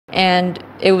And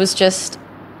it was just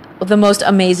the most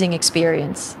amazing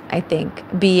experience, I think,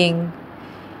 being,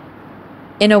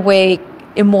 in a way,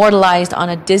 immortalized on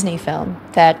a Disney film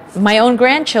that my own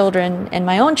grandchildren and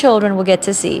my own children will get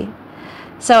to see.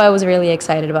 So I was really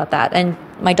excited about that. And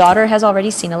my daughter has already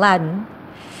seen Aladdin,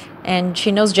 and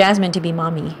she knows Jasmine to be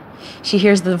mommy. She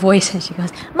hears the voice and she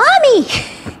goes, "Mommy!"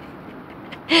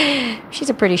 She's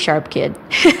a pretty sharp kid.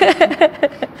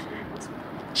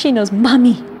 She knows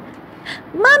mommy.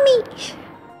 Mommy!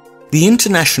 The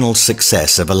international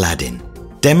success of Aladdin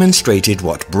demonstrated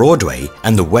what Broadway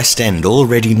and the West End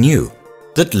already knew,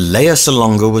 that Lea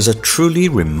Salonga was a truly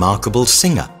remarkable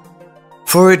singer.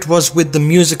 For it was with the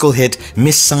musical hit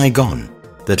Miss Saigon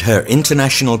that her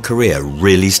international career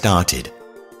really started.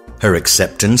 Her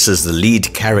acceptance as the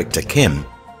lead character Kim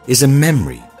is a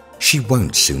memory she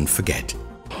won't soon forget.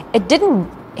 It didn't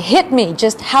hit me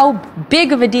just how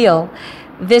big of a deal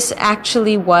this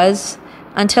actually was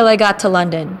until I got to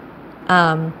London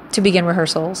to begin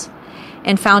rehearsals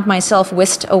and found myself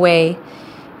whisked away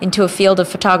into a field of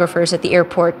photographers at the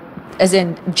airport, as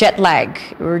in jet lag.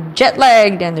 We're jet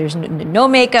lagged and there's no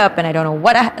makeup and I don't know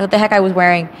what the heck I was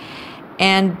wearing.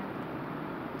 And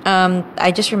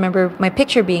I just remember my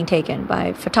picture being taken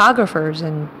by photographers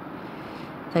and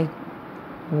like,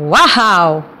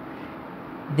 wow,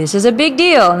 this is a big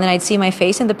deal. And then I'd see my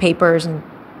face in the papers and,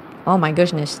 oh my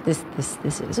goodness, this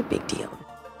is a big deal.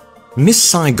 Miss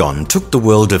Saigon took the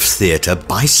world of theatre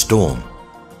by storm.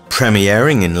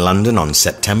 Premiering in London on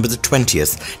September the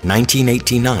 20th,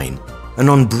 1989, and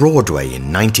on Broadway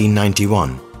in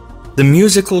 1991, the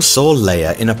musical saw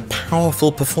Lea in a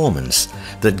powerful performance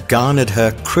that garnered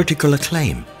her critical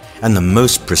acclaim and the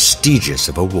most prestigious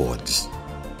of awards.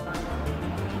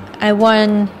 I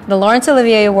won the Laurence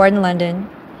Olivier Award in London,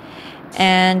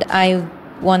 and I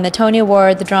won the Tony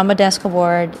Award, the Drama Desk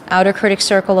Award, Outer Critics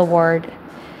Circle Award,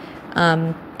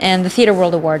 and the Theatre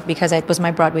World Award because it was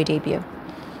my Broadway debut.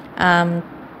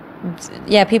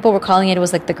 Yeah, people were calling it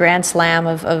was like the Grand Slam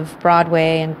of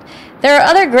Broadway, and there are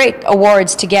other great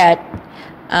awards to get,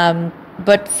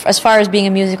 but as far as being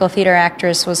a musical theater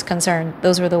actress was concerned,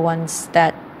 those were the ones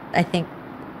that I think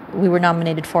we were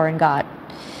nominated for and got.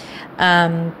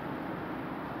 And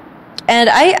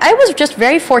I was just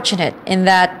very fortunate in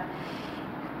that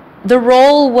the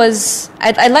role was,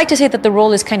 I'd like to say that the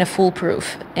role is kind of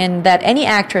foolproof, in that any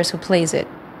actress who plays it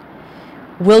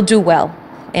will do well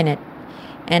in it.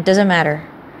 And it doesn't matter.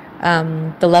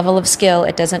 The level of skill,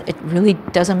 it really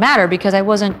doesn't matter, because I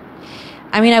was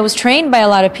trained by a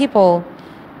lot of people,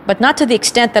 but not to the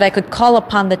extent that I could call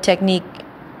upon the technique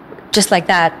just like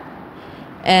that.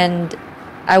 And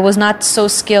I was not so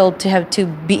skilled to have to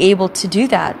be able to do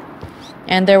that.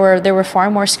 And there were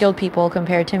far more skilled people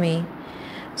compared to me.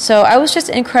 So I was just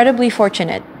incredibly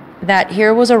fortunate that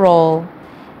here was a role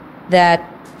that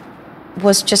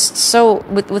was just so,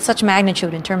 with such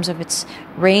magnitude in terms of its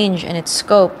range and its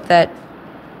scope, that,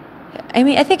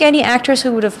 I think any actress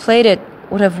who would have played it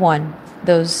would have won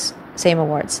those same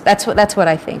awards. That's what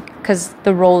I think, because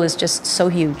the role is just so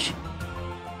huge.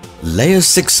 Lea's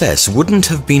success wouldn't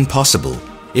have been possible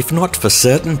if not for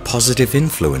certain positive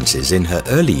influences in her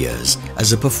early years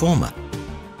as a performer.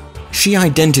 She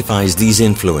identifies these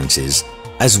influences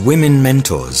as women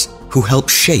mentors who help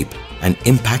shape and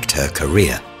impact her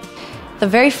career. The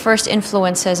very first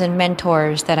influences and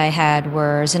mentors that I had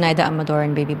were Zenaida Amador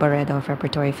and Baby Barredo of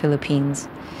Repertory Philippines.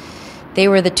 They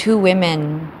were the two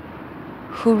women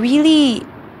who really,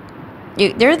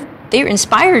 they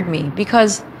inspired me,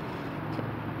 because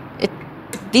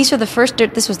this was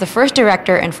the first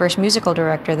director and first musical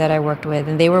director that I worked with,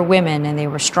 and they were women, and they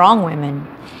were strong women.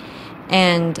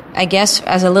 And I guess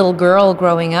as a little girl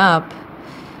growing up,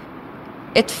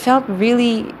 it felt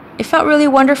really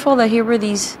wonderful that here were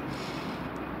these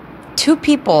two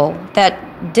people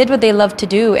that did what they loved to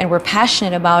do and were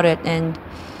passionate about it, and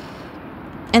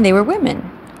they were women.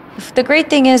 The great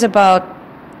thing is about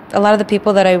a lot of the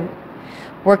people that I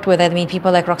worked with,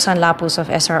 people like Roxanne Lapus of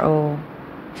SRO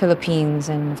Philippines,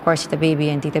 and of course Tita Baby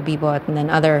and Tita Bibot, and then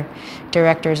other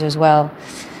directors as well,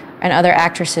 and other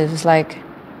actresses. Like,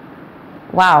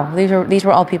 wow, these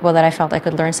were all people that I felt I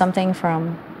could learn something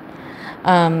from.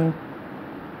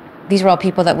 These were all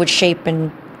people that would shape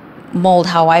and mold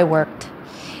how I worked,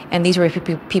 and these were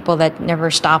people that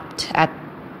never stopped at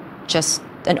just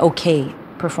an okay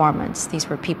performance. These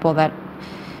were people that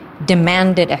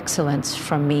demanded excellence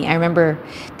from me. I remember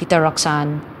Tita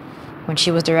Roxanne, when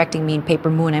she was directing me in Paper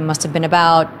Moon, I must have been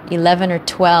about 11 or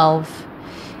 12,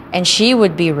 and she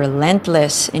would be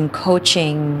relentless in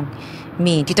coaching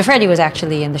me. Tita Freddy was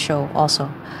actually in the show also.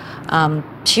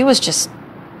 She was just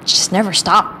just never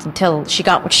stopped until she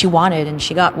got what she wanted and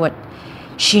she got what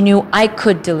she knew I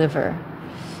could deliver.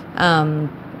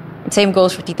 Same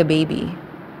goes for Tita Baby,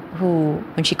 who,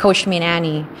 when she coached me in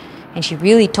Annie, and she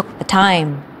really took the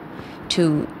time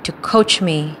to coach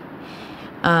me,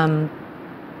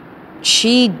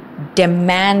 she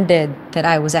demanded that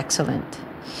I was excellent.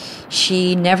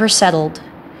 She never settled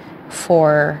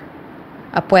for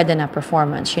a pwede na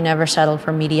performance. She never settled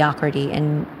for mediocrity.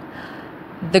 And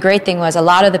the great thing was, a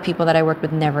lot of the people that I worked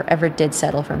with never ever did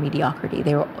settle for mediocrity.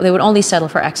 They would only settle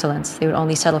for excellence. They would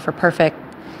only settle for perfect.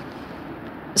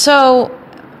 So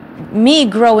me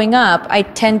growing up, I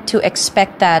tend to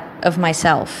expect that of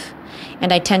myself.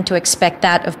 And I tend to expect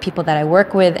that of people that I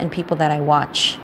work with and people that I watch.